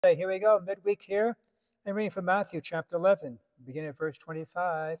Here we go, midweek here. I'm reading from Matthew chapter 11, beginning at verse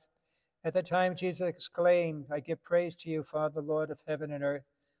 25. At the time Jesus exclaimed, I give praise to you, Father, Lord of heaven and earth,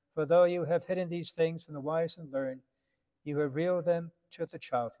 for though you have hidden these things from the wise and learned, you have revealed them to the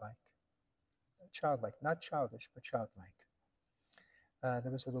childlike. Childlike, not childish, but childlike.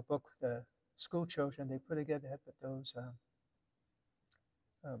 There was a little book, the school children, they put together those,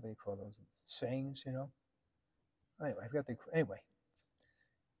 what do you call those, sayings, Anyway, I forgot anyway,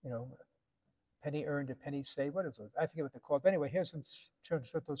 penny earned, a penny saved. What is those? I forget what they're called. But anyway, here's some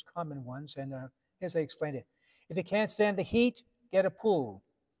those common ones, and here's how I explain it. If you can't stand the heat, get a pool.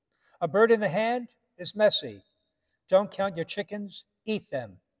 A bird in the hand is messy. Don't count your chickens, eat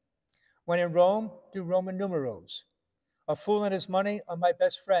them. When in Rome, do Roman numerals. A fool and his money are my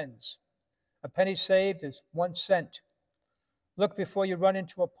best friends. A penny saved is 1 cent. Look before you run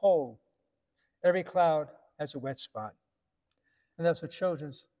into a pole. Every cloud has a wet spot. And those are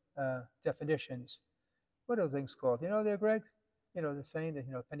children's definitions. What are those things called? You know there, Greg? The saying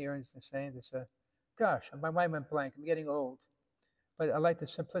that, penny earns the saying that's, gosh, my mind went blank. I'm getting old. But I like the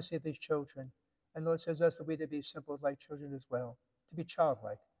simplicity of these children. And Lord says us that we to be simple like children as well, to be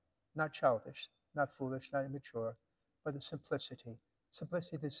childlike, not childish, not foolish, not immature, but the simplicity.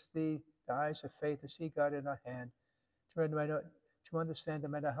 Simplicity to see the eyes of faith, to see God in our hand, to understand no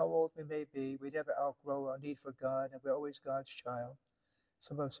matter how old we may be, we never outgrow our need for God, and we're always God's child.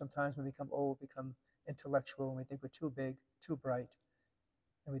 Sometimes when we become old, become intellectual, and we think we're too big, too bright,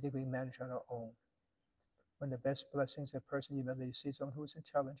 and we think we can manage on our own. One of the best blessings of a person, humility, to see someone who is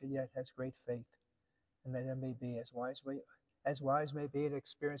intelligent yet has great faith, and that may be as wise may be, and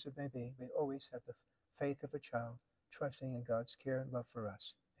experienced it may be, we always have the faith of a child, trusting in God's care and love for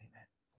us. Amen.